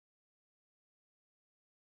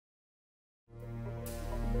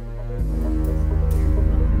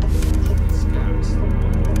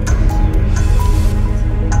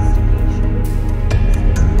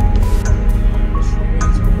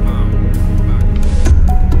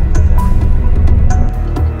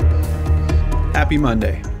Happy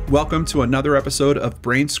Monday. Welcome to another episode of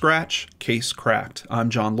Brain Scratch, Case Cracked. I'm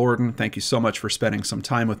John Lorden. Thank you so much for spending some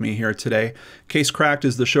time with me here today. Case Cracked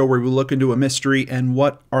is the show where we look into a mystery and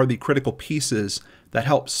what are the critical pieces that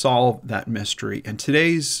help solve that mystery. And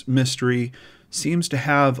today's mystery seems to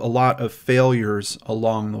have a lot of failures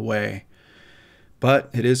along the way. But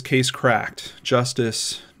it is case cracked.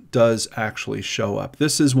 Justice does actually show up.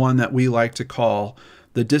 This is one that we like to call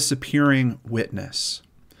the disappearing witness.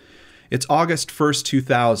 It's August 1st,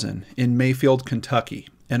 2000 in Mayfield, Kentucky,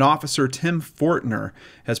 and Officer Tim Fortner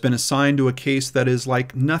has been assigned to a case that is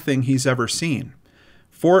like nothing he's ever seen.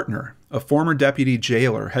 Fortner, a former deputy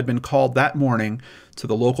jailer, had been called that morning to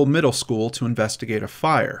the local middle school to investigate a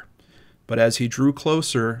fire. But as he drew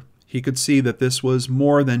closer, he could see that this was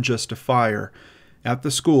more than just a fire. At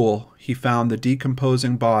the school, he found the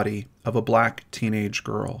decomposing body of a black teenage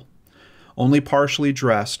girl. Only partially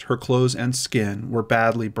dressed, her clothes and skin were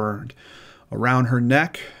badly burned. Around her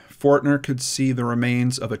neck, Fortner could see the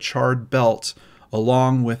remains of a charred belt,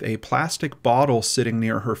 along with a plastic bottle sitting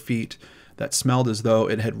near her feet that smelled as though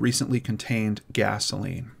it had recently contained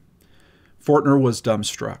gasoline. Fortner was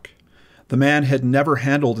dumbstruck. The man had never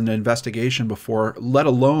handled an investigation before, let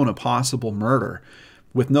alone a possible murder.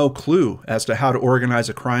 With no clue as to how to organize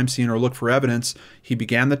a crime scene or look for evidence, he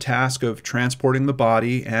began the task of transporting the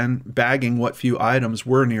body and bagging what few items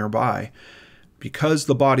were nearby. Because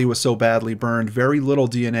the body was so badly burned, very little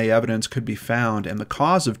DNA evidence could be found, and the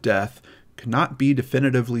cause of death could not be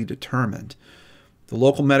definitively determined. The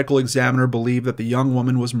local medical examiner believed that the young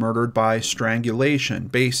woman was murdered by strangulation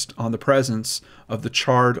based on the presence of the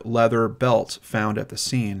charred leather belt found at the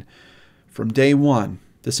scene. From day one,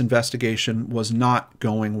 this investigation was not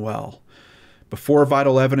going well. Before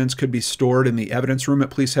vital evidence could be stored in the evidence room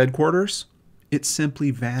at police headquarters, it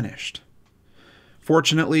simply vanished.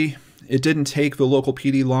 Fortunately, it didn't take the local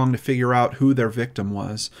PD long to figure out who their victim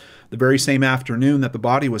was. The very same afternoon that the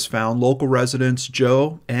body was found, local residents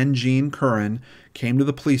Joe and Jean Curran came to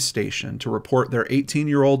the police station to report their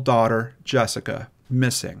 18-year-old daughter, Jessica,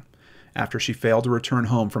 missing after she failed to return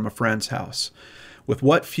home from a friend's house. With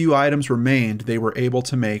what few items remained, they were able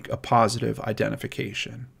to make a positive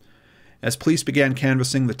identification. As police began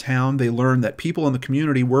canvassing the town, they learned that people in the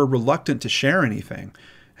community were reluctant to share anything.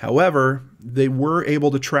 However, they were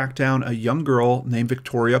able to track down a young girl named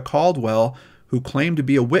Victoria Caldwell who claimed to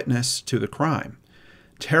be a witness to the crime.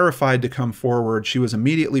 Terrified to come forward, she was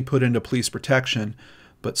immediately put into police protection,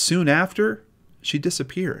 but soon after, she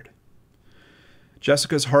disappeared.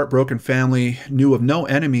 Jessica's heartbroken family knew of no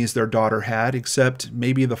enemies their daughter had, except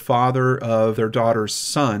maybe the father of their daughter's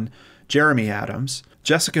son, Jeremy Adams.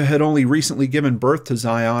 Jessica had only recently given birth to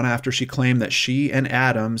Zion after she claimed that she and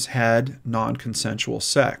Adams had non-consensual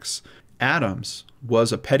sex. Adams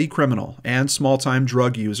was a petty criminal and small-time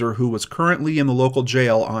drug user who was currently in the local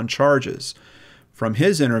jail on charges. From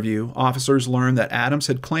his interview, officers learned that Adams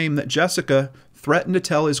had claimed that Jessica threatened to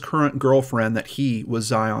tell his current girlfriend that he was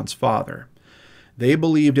Zion's father. They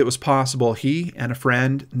believed it was possible he and a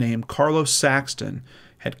friend named Carlos Saxton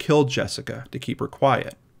had killed Jessica to keep her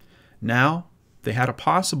quiet. Now, they had a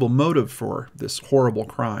possible motive for this horrible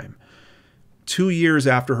crime. 2 years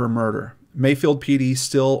after her murder, Mayfield PD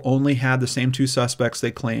still only had the same two suspects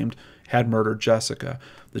they claimed had murdered Jessica.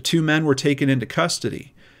 The two men were taken into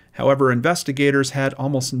custody. However, investigators had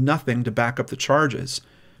almost nothing to back up the charges.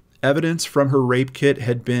 Evidence from her rape kit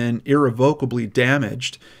had been irrevocably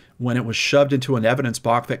damaged when it was shoved into an evidence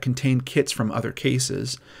box that contained kits from other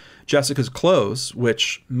cases. Jessica's clothes,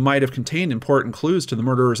 which might have contained important clues to the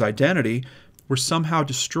murderer's identity, were somehow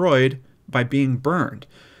destroyed by being burned.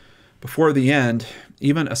 Before the end,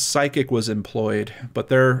 even a psychic was employed, but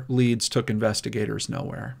their leads took investigators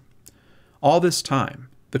nowhere. All this time,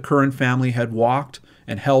 the Curran family had walked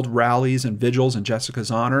and held rallies and vigils in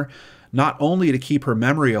Jessica's honor, not only to keep her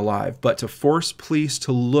memory alive, but to force police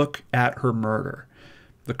to look at her murder.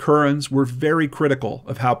 The Currans were very critical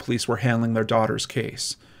of how police were handling their daughter's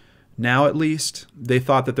case. Now, at least, they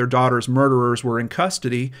thought that their daughter's murderers were in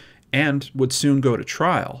custody and would soon go to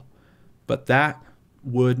trial. But that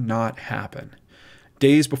would not happen.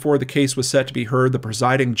 Days before the case was set to be heard, the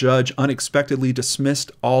presiding judge unexpectedly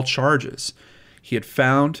dismissed all charges. He had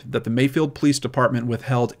found that the Mayfield Police Department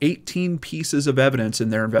withheld 18 pieces of evidence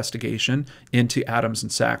in their investigation into Adams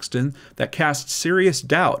and Saxton that cast serious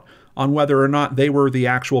doubt on whether or not they were the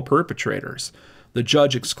actual perpetrators. The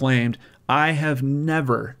judge exclaimed, "I have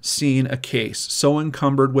never seen a case so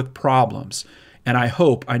encumbered with problems, and I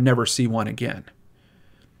hope I never see one again."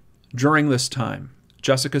 During this time,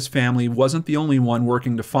 Jessica's family wasn't the only one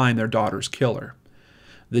working to find their daughter's killer.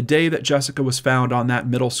 The day that Jessica was found on that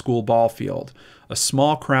middle school ball field, a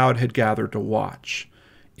small crowd had gathered to watch.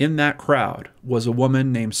 In that crowd was a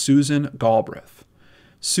woman named Susan Galbraith.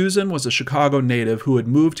 Susan was a Chicago native who had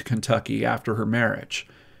moved to Kentucky after her marriage.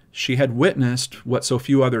 She had witnessed what so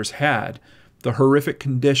few others had, the horrific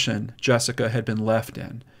condition Jessica had been left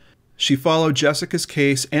in. She followed Jessica's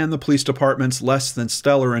case and the police department's less than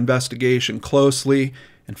stellar investigation closely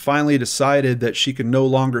and finally decided that she could no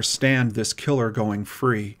longer stand this killer going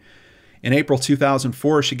free. In April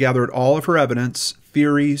 2004, she gathered all of her evidence,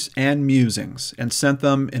 theories, and musings and sent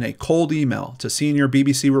them in a cold email to senior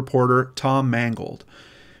BBC reporter Tom Mangold.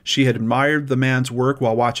 She had admired the man's work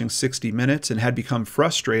while watching 60 Minutes and had become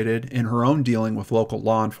frustrated in her own dealing with local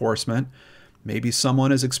law enforcement. Maybe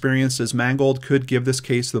someone as experienced as Mangold could give this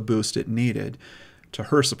case the boost it needed. To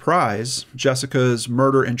her surprise, Jessica's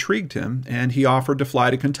murder intrigued him, and he offered to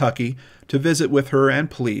fly to Kentucky to visit with her and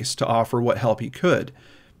police to offer what help he could.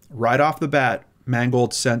 Right off the bat,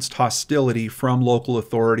 Mangold sensed hostility from local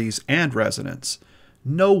authorities and residents.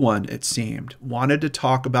 No one, it seemed, wanted to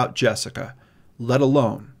talk about Jessica, let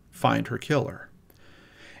alone find her killer.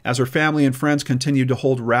 As her family and friends continued to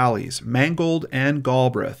hold rallies, Mangold and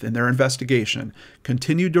Galbraith, in their investigation,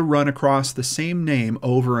 continued to run across the same name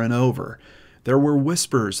over and over. There were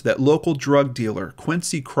whispers that local drug dealer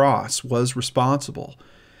Quincy Cross was responsible.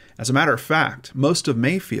 As a matter of fact, most of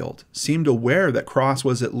Mayfield seemed aware that Cross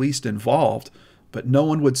was at least involved, but no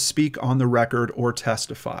one would speak on the record or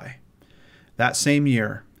testify. That same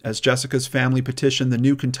year, as Jessica's family petitioned the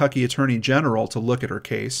new Kentucky Attorney General to look at her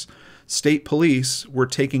case, state police were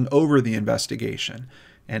taking over the investigation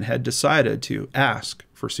and had decided to ask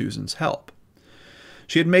for Susan's help.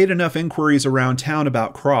 She had made enough inquiries around town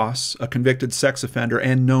about Cross, a convicted sex offender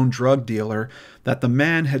and known drug dealer, that the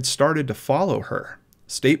man had started to follow her.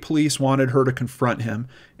 State police wanted her to confront him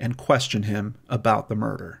and question him about the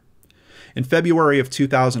murder. In February of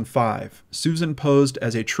 2005, Susan posed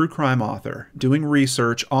as a true crime author doing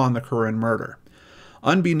research on the Curran murder.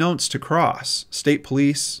 Unbeknownst to Cross, state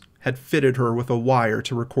police had fitted her with a wire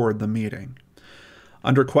to record the meeting.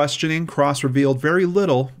 Under questioning, Cross revealed very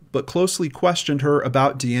little, but closely questioned her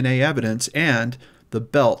about DNA evidence and the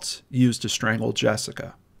belt used to strangle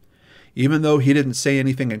Jessica. Even though he didn't say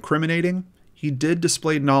anything incriminating, he did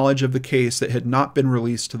display knowledge of the case that had not been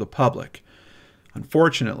released to the public.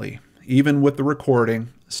 Unfortunately, even with the recording,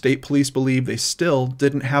 state police believed they still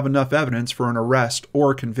didn't have enough evidence for an arrest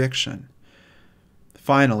or conviction.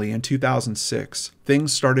 Finally, in 2006,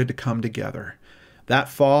 things started to come together. That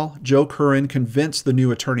fall, Joe Curran convinced the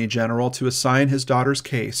new Attorney General to assign his daughter's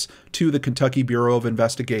case to the Kentucky Bureau of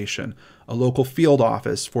Investigation, a local field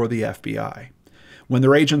office for the FBI. When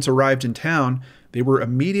their agents arrived in town, they were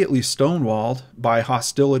immediately stonewalled by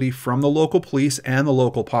hostility from the local police and the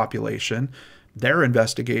local population. Their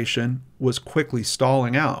investigation was quickly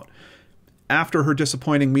stalling out. After her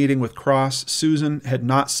disappointing meeting with Cross, Susan had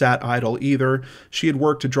not sat idle either. She had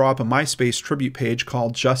worked to draw up a MySpace tribute page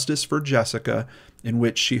called Justice for Jessica, in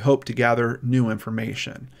which she hoped to gather new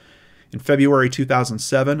information. In February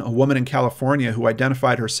 2007, a woman in California who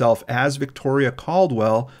identified herself as Victoria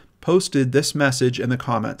Caldwell posted this message in the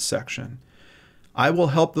comments section. "I will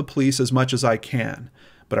help the police as much as I can,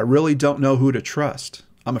 but I really don't know who to trust.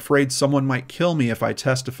 I'm afraid someone might kill me if I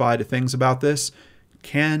testify to things about this.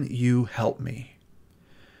 Can you help me?"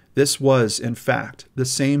 This was, in fact, the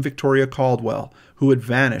same Victoria Caldwell who had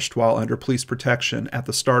vanished while under police protection at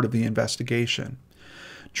the start of the investigation.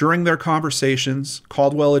 During their conversations,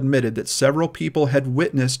 Caldwell admitted that several people had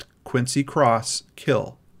witnessed Quincy Cross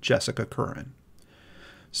kill Jessica Curran.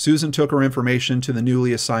 Susan took her information to the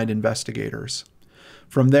newly assigned investigators.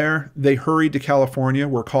 From there, they hurried to California,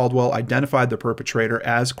 where Caldwell identified the perpetrator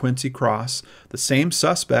as Quincy Cross, the same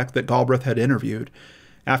suspect that Galbraith had interviewed.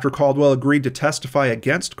 After Caldwell agreed to testify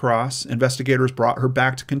against Cross, investigators brought her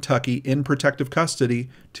back to Kentucky in protective custody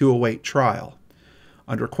to await trial.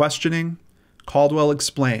 Under questioning, Caldwell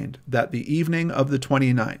explained that the evening of the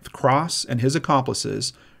 29th, Cross and his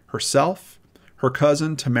accomplices, herself, her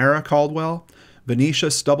cousin Tamara Caldwell,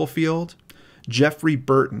 Venetia Stubblefield, Jeffrey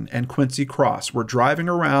Burton, and Quincy Cross were driving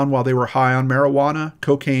around while they were high on marijuana,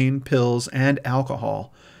 cocaine, pills, and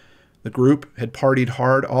alcohol. The group had partied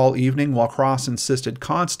hard all evening while Cross insisted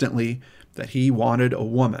constantly that he wanted a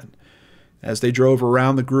woman. As they drove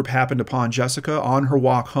around, the group happened upon Jessica on her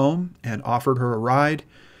walk home and offered her a ride.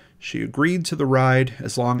 She agreed to the ride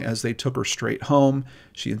as long as they took her straight home.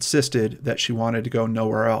 She insisted that she wanted to go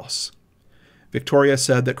nowhere else. Victoria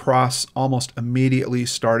said that Cross almost immediately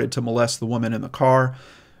started to molest the woman in the car.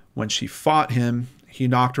 When she fought him, he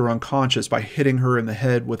knocked her unconscious by hitting her in the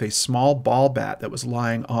head with a small ball bat that was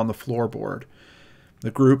lying on the floorboard.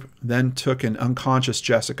 The group then took an unconscious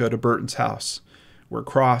Jessica to Burton's house, where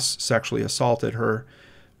Cross sexually assaulted her,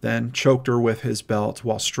 then choked her with his belt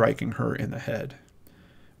while striking her in the head.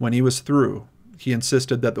 When he was through, he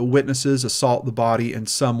insisted that the witnesses assault the body in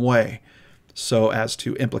some way so as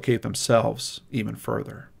to implicate themselves even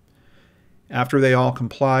further. After they all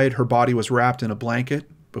complied, her body was wrapped in a blanket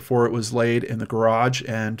before it was laid in the garage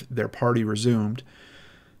and their party resumed.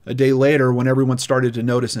 A day later, when everyone started to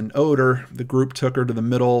notice an odor, the group took her to the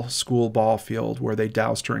middle school ball field where they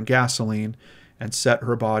doused her in gasoline and set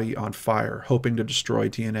her body on fire, hoping to destroy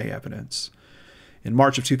DNA evidence. In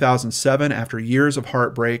March of 2007, after years of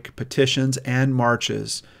heartbreak, petitions, and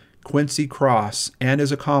marches, Quincy Cross and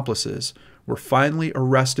his accomplices were finally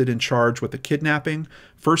arrested and charged with the kidnapping,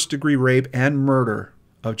 first-degree rape, and murder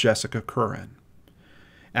of Jessica Curran.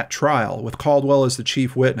 At trial, with Caldwell as the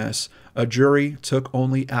chief witness, a jury took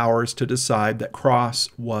only hours to decide that Cross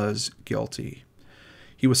was guilty.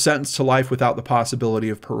 He was sentenced to life without the possibility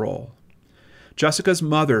of parole. Jessica's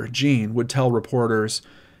mother, Jean, would tell reporters,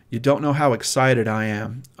 "You don't know how excited I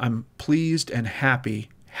am. I'm pleased and happy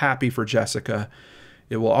for Jessica.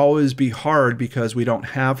 It will always be hard because we don't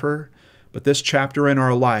have her, but this chapter in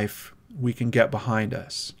our life we can get behind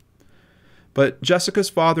us." But Jessica's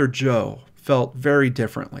father, Joe, felt very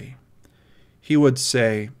differently. He would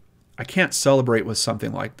say, "I can't celebrate with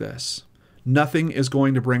something like this. Nothing is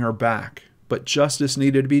going to bring her back, but justice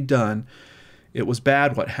needed to be done. It was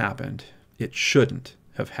bad what happened. It shouldn't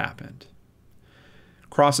have happened."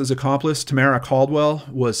 Cross's accomplice, Tamara Caldwell,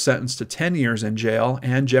 was sentenced to 10 years in jail,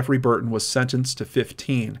 and Jeffrey Burton was sentenced to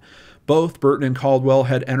 15. Both Burton and Caldwell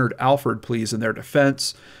had entered Alford pleas in their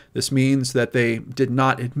defense. This means that they did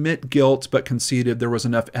not admit guilt, but conceded there was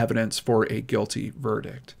enough evidence for a guilty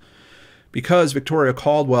verdict. Because Victoria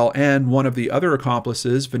Caldwell and one of the other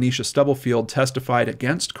accomplices, Venetia Stubblefield, testified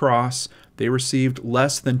against Cross, they received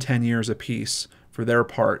less than 10 years apiece for their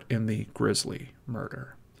part in the grisly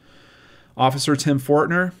murder. Officer Tim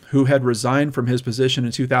Fortner, who had resigned from his position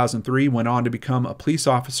in 2003, went on to become a police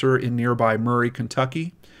officer in nearby Murray,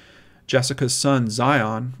 Kentucky. Jessica's son,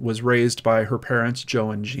 Zion, was raised by her parents,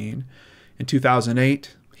 Joe and Jean. In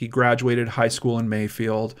 2008, he graduated high school in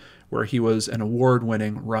Mayfield, where he was an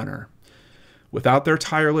award-winning runner. Without their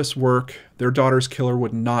tireless work, their daughter's killer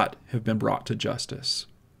would not have been brought to justice.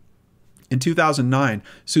 In 2009,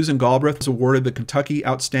 Susan Galbraith was awarded the Kentucky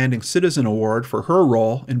Outstanding Citizen Award for her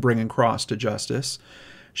role in bringing Cross to justice.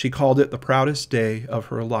 She called it the proudest day of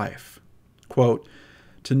her life. Quote,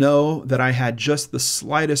 "To know that I had just the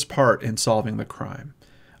slightest part in solving the crime.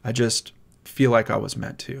 I just feel like I was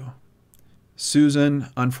meant to." Susan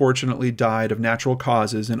unfortunately died of natural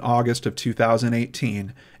causes in August of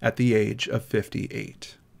 2018 at the age of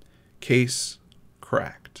 58. Case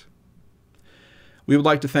cracked. We would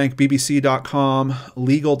like to thank BBC.com,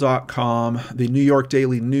 Legal.com, the New York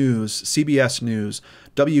Daily News, CBS News,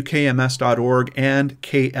 WKMS.org, and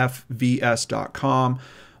KFVS.com.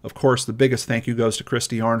 Of course, the biggest thank you goes to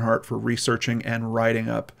Christy Arnhart for researching and writing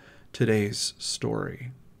up today's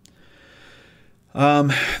story.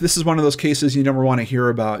 This is one of those cases you never want to hear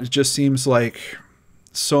about. It just seems like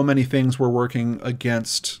so many things were working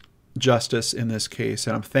against justice in this case,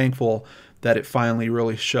 and I'm thankful that it finally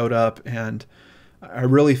really showed up. And I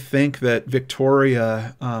really think that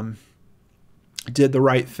Victoria did the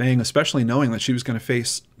right thing, especially knowing that she was going to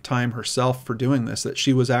face time herself for doing this, that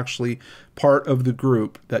she was actually part of the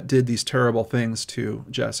group that did these terrible things to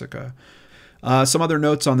Jessica. Some other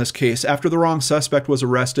notes on this case. After the wrong suspect was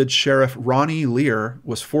arrested, Sheriff Ronnie Lear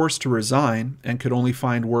was forced to resign and could only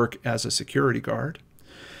find work as a security guard.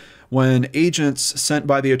 When agents sent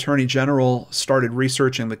by the Attorney General started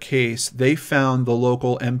researching the case, they found the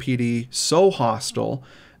local MPD so hostile,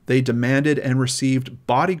 they demanded and received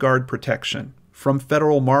bodyguard protection from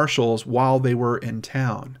federal marshals while they were in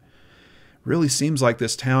town. Really seems like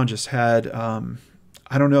this town just had,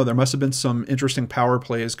 I don't know, there must have been some interesting power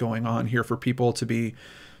plays going on here for people to be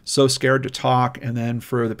so scared to talk, and then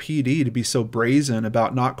for the PD to be so brazen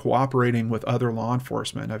about not cooperating with other law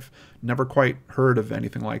enforcement. I've never quite heard of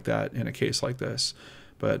anything like that in a case like this,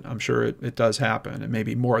 but I'm sure it does happen. It may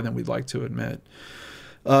be more than we'd like to admit.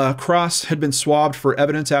 Cross had been swabbed for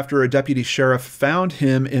evidence after a deputy sheriff found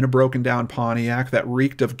him in a broken down Pontiac that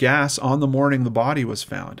reeked of gas on the morning the body was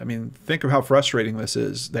found. I mean, think of how frustrating this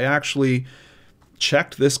is. They actually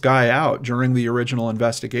checked this guy out during the original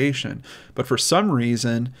investigation, but for some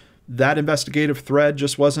reason that investigative thread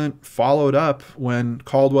just wasn't followed up when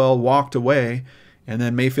Caldwell walked away, and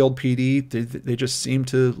then Mayfield PD, they just seemed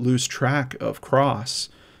to lose track of Cross.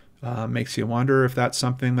 Makes you wonder if that's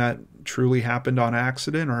something that truly happened on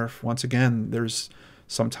accident, or if once again there's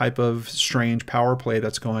some type of strange power play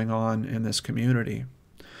that's going on in this community.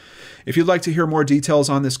 If you'd like to hear more details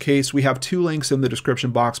on this case, we have 2 links in the description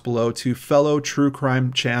box below to fellow true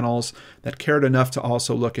crime channels that cared enough to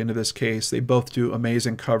also look into this case. They both do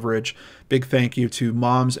amazing coverage. Big thank you to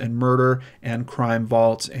Moms and Murder and Crime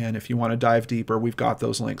Vault. And if you want to dive deeper, we've got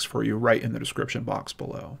those links for you right in the description box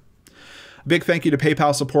below. A big thank you to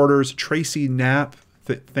PayPal supporters, Tracy Knapp.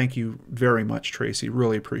 Thank you very much, Tracy.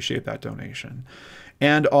 Really appreciate that donation.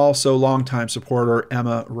 And also longtime supporter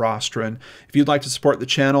Emma Rostron. If you'd like to support the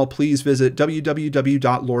channel, please visit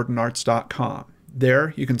www.lordandarts.com.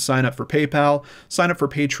 There, you can sign up for PayPal, sign up for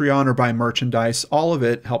Patreon, or buy merchandise. All of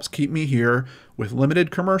it helps keep me here with limited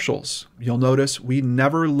commercials. You'll notice we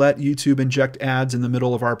never let YouTube inject ads in the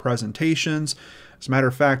middle of our presentations. As a matter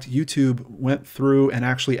of fact, YouTube went through and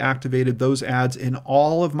actually activated those ads in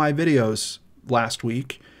all of my videos last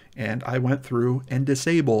week, and I went through and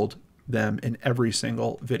disabled them in every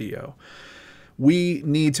single video. We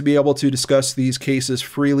need to be able to discuss these cases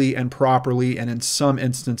freely and properly, and in some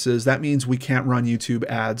instances that means we can't run YouTube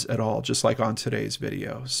ads at all, just like on today's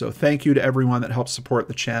video. So thank you to everyone that helps support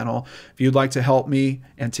the channel. If you'd like to help me,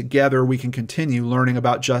 and together we can continue learning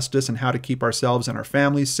about justice and how to keep ourselves and our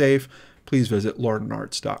families safe, please visit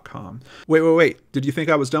lordandarts.com. Wait. Did you think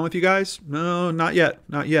I was done with you guys? No, not yet.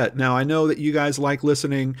 Not yet. Now, I know that you guys like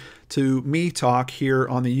listening to me talk here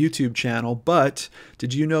on the YouTube channel, but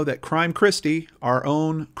did you know that Crime Christie, our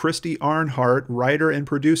own Christy Arnhart, writer and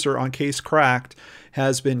producer on Case Cracked,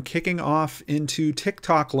 has been kicking off into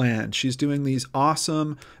TikTok land. She's doing these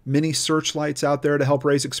awesome mini searchlights out there to help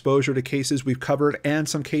raise exposure to cases we've covered and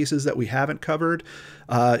some cases that we haven't covered.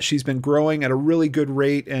 She's been growing at a really good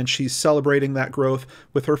rate, and she's celebrating that growth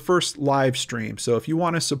with her first live stream. So if you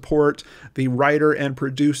want to support the writer and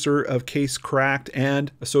producer of Case Cracked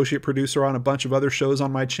and associate producer on a bunch of other shows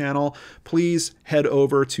on my channel, please head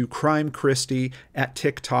over to Crime Christie at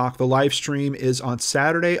TikTok. The live stream is on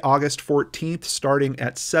Saturday, August 14th, starting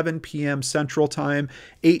at 7 p.m. Central Time,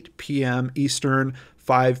 8 p.m. Eastern,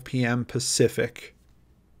 5 p.m. Pacific.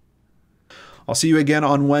 I'll see you again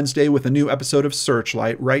on Wednesday with a new episode of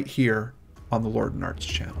Searchlight right here on the Lord and Arts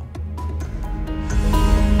channel.